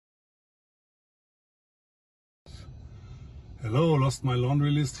Hello, lost my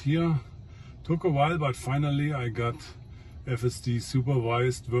laundry list here. Took a while, but finally I got Fsd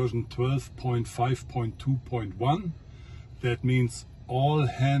supervised version 12.5.2.1. That means all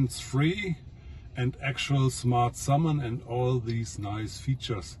hands free and actual smart summon and all these nice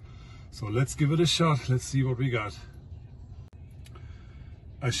features. So let's give it a shot. Let's see what we got.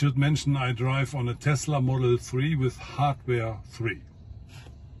 I should mention I drive on a Tesla Model 3 with hardware 3.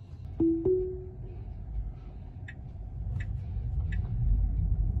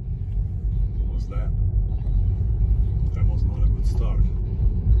 That was not a good start.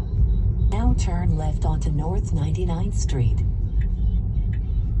 Now turn left onto North 99th Street.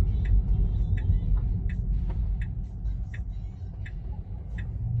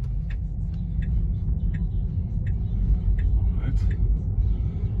 Alright.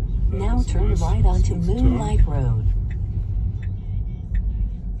 Now turn right onto Moonlight Road.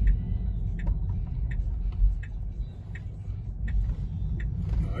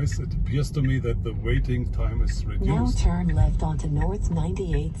 Nice. It appears to me that the waiting time is reduced. Now turn left onto North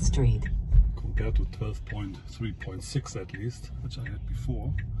 98th Street. Compared to 12.3.6 at least, which I had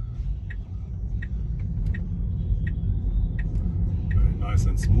before. Very nice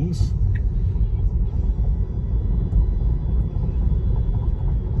and smooth.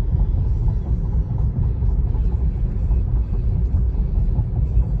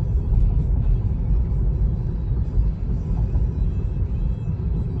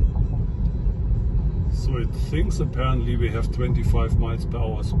 So it thinks apparently we have 25 miles per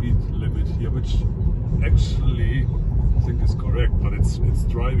hour speed limit here, which actually I think is correct, but it's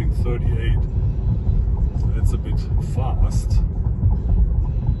driving 38. So that's a bit fast.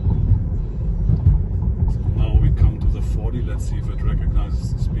 So now we come to the 40. Let's see if it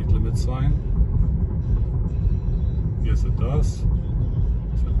recognizes the speed limit sign. Yes, it does.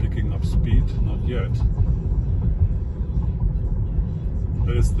 Is it picking up speed? Not yet.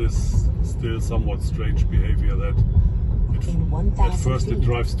 There's this still somewhat strange behavior that at first it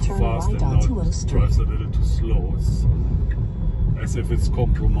drives too fast and now it drives a little too slow. It's as if it's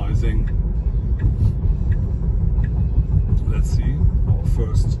compromising. Let's see, our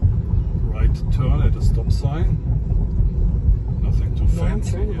first right turn at a stop sign. Nothing too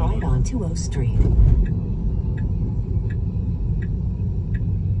fancy. Now turn right onto O Street.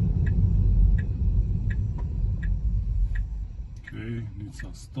 Okay, needs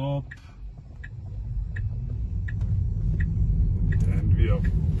a stop. And we are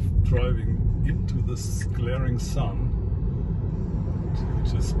driving into this glaring sun,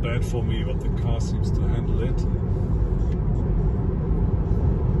 which is bad for me, but the car seems to handle it.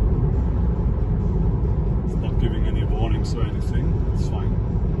 It's not giving any warnings or anything, it's fine.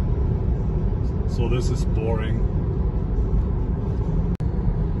 So this is boring.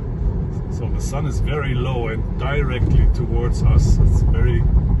 So the sun is very low and directly towards us. It's very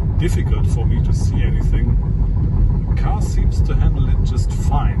difficult for me to see anything. The car seems to handle it just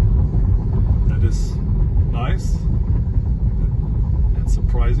fine. That is nice and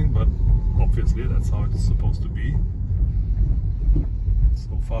surprising, but obviously that's how it is supposed to be.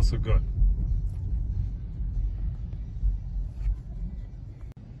 So far so good.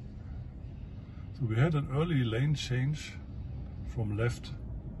 So we had an early lane change from left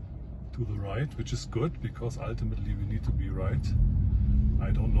to the right, which is good because ultimately we need to be right. I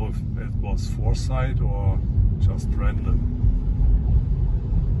don't know if it was foresight or just random.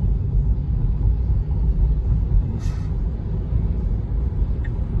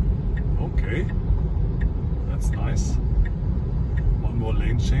 Okay, that's nice. One more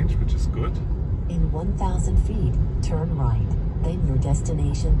lane change, which is good. In 1,000 feet, turn right. Then your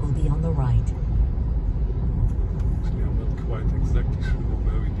destination will be on the right. Actually, I'm not quite exactly sure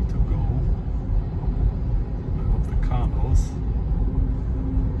where we need to go. I hope the car knows.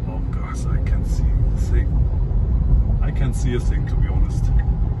 Oh gosh, I can see a thing. I can see a thing, to be honest.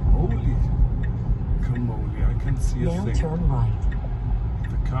 Holy camoli, I can see a thing. Now turn right.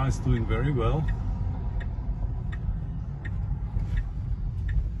 The car is doing very well.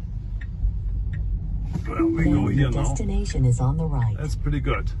 Well, we go here now. The destination is on the right. That's pretty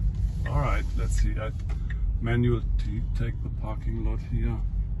good. All right, let's see. I manual take the parking lot here.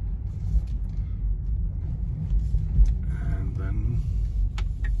 And then...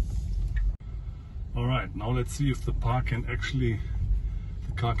 All right, now let's see if the car can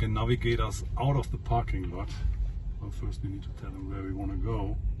navigate us out of the parking lot. Well, first we need to tell him where we want to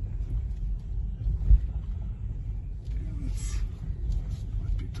go. Yeah, that's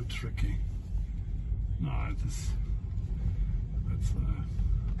might be too tricky. No, that's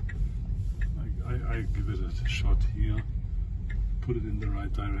I give it a shot here. Put it in the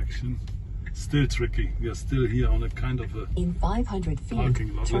right direction. Still tricky. We are still here on a kind of a In 500 feet,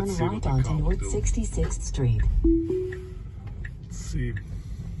 parking lot. turn Let's see what right the onto car will North do. 66th Street. Let's see.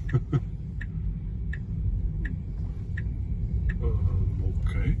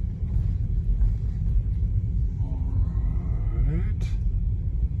 Okay. Alright.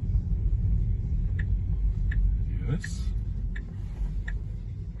 Yes.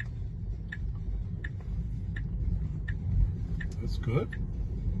 That's good.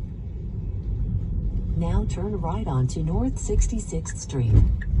 Now turn right onto North 66th Street.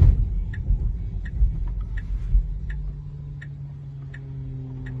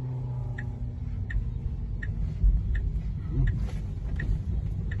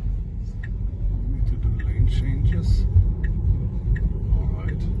 Need to do lane changes.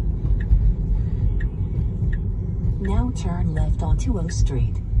 Alright. Now turn left onto O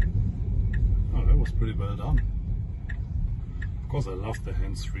Street. Oh, that was pretty well done. Of course, I love the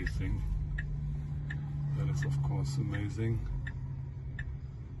hands-free thing. That is, of course, amazing.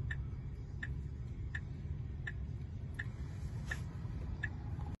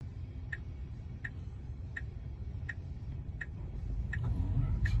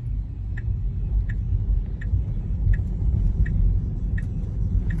 Alright.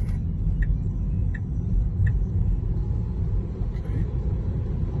 Okay.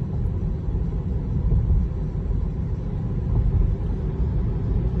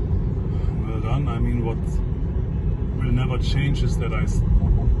 Well done. I mean, what will never change is that I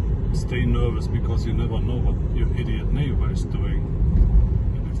stay nervous, because you never know what your idiot neighbor is doing.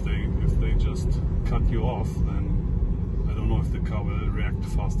 And if they just cut you off, then I don't know if the car will react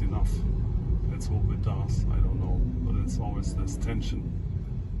fast enough. Let's hope it does. I don't know, but it's always this tension.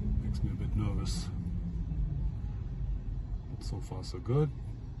 Makes me a bit nervous. But so far so good.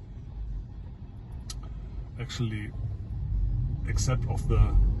 Actually, except of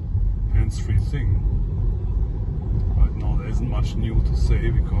the hands-free thing, right now there isn't much new to say,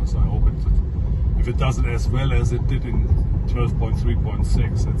 because I hope if it does it as well as it did in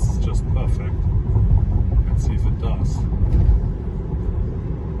 12.3.6, it's just perfect. Let's see if it does.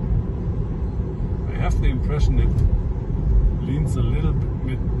 I have the impression it leans a little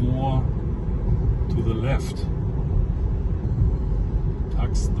bit more to the left,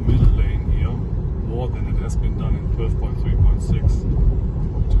 tucks the middle lane here more than it has been done in 12.3.6,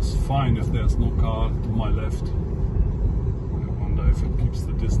 which is fine if there's no car to my left. I wonder if it keeps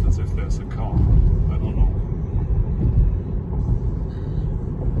the distance if there's a car. I don't know.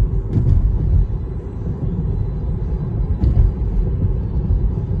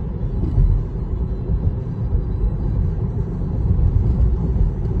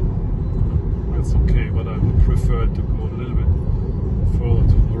 That's okay, but I would prefer it to go a little bit further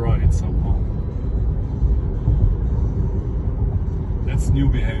to the right somehow. That's new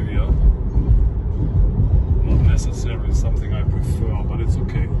behavior. Not necessarily something I prefer, but it's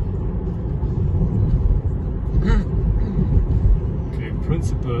okay. Okay, in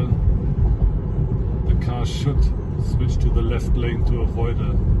principle, the car should switch to the left lane to avoid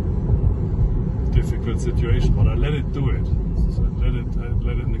a difficult situation, but I let it do it. So I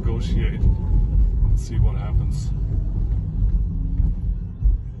let it negotiate and see what happens.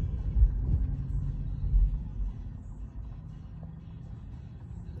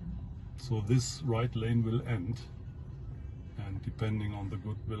 So this right lane will end, and depending on the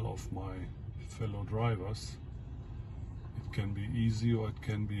goodwill of my fellow drivers, it can be easy or it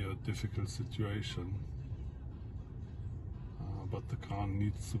can be a difficult situation. But the car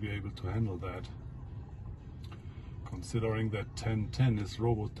needs to be able to handle that. Considering that 10:10 is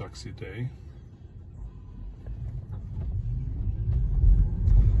Robotaxi day.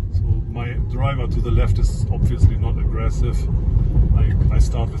 So my driver to the left is obviously not aggressive. I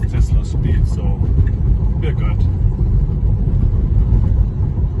start with Tesla speed, so we're good.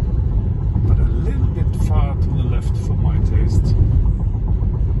 But a little bit far to the left for my taste.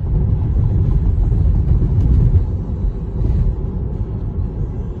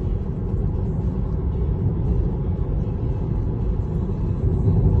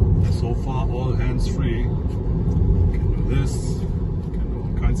 So far all hands-free. Can do this, can do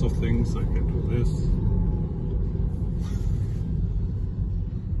all kinds of things. I can do this.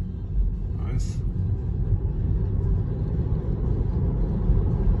 Nice.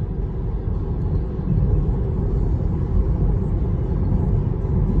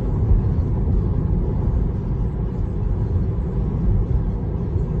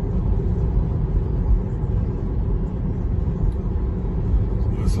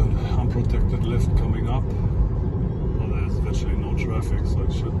 An unprotected left coming up. Well, there's virtually no traffic, so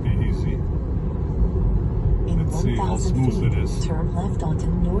it should be easy. In Let's see how 1,000 smooth feet, it is. turn left onto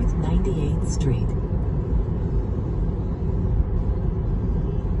North 90. 98th Street.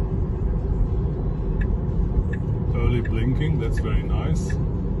 Early blinking, that's very nice.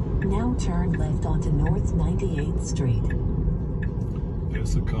 Now turn left onto North 98th Street.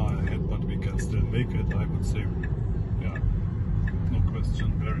 There's a car ahead, but we can still make it, I would say. Yeah, no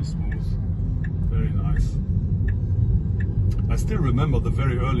question, very smooth, very nice. I still remember the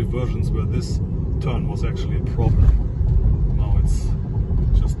very early versions where this turn was actually a problem. Now it's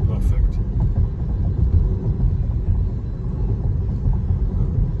just perfect.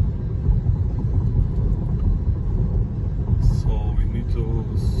 So we need to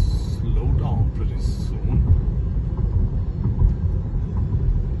slow down pretty soon.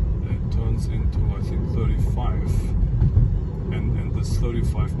 It turns into, I think, 35. And this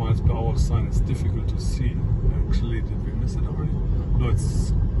 35 miles per hour sign is difficult to see. Actually, did we miss it already? No,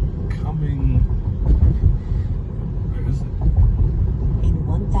 it's coming. Where is it? In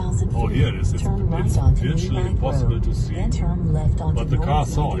 1,000 feet, Oh, here it is. turn right It's onto virtually Moonlight impossible Road. to see. Then turn left onto But the car North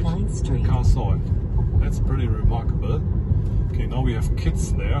saw it. 99th Street. The car saw it. That's pretty remarkable. Okay, now we have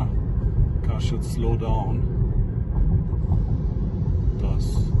kids there. Car should slow down.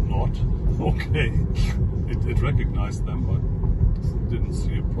 Does not. Okay. It recognized them, but didn't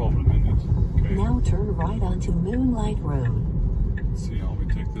see a problem in it. Okay. Now turn right onto Moonlight Road. Let's see how we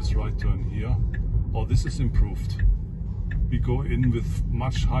take this right turn here. Oh, this is improved. We go in with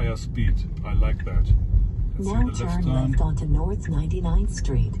much higher speed. I like that. Let's Now see the turn left turn. left onto North 99th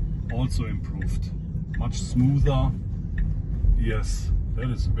Street. Also improved. Much smoother. Yes, that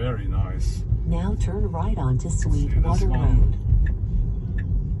is very nice. Now turn right onto See Sweetwater this Road. one.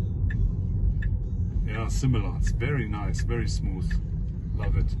 Yeah, similar. It's very nice, very smooth.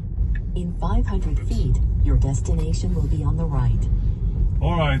 Love it. In 500 feet, your destination will be on the right.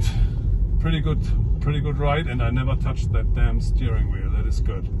 All right, pretty good ride, and I never touched that damn steering wheel. That is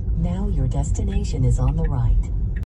good. Now your destination is on the right.